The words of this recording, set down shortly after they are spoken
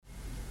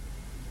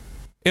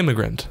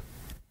Immigrant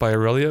by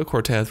Aurelio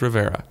Cortes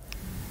Rivera.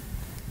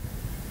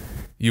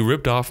 You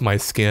ripped off my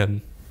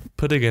skin,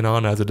 putting it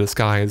on as a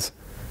disguise,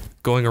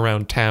 going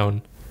around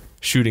town,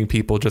 shooting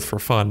people just for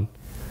fun.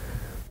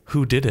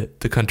 Who did it?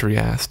 The country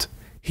asked.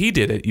 He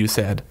did it, you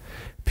said,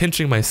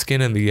 pinching my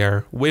skin in the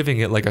air, waving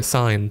it like a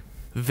sign.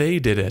 They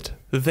did it.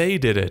 They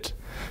did it.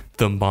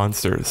 The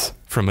monsters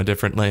from a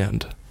different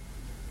land.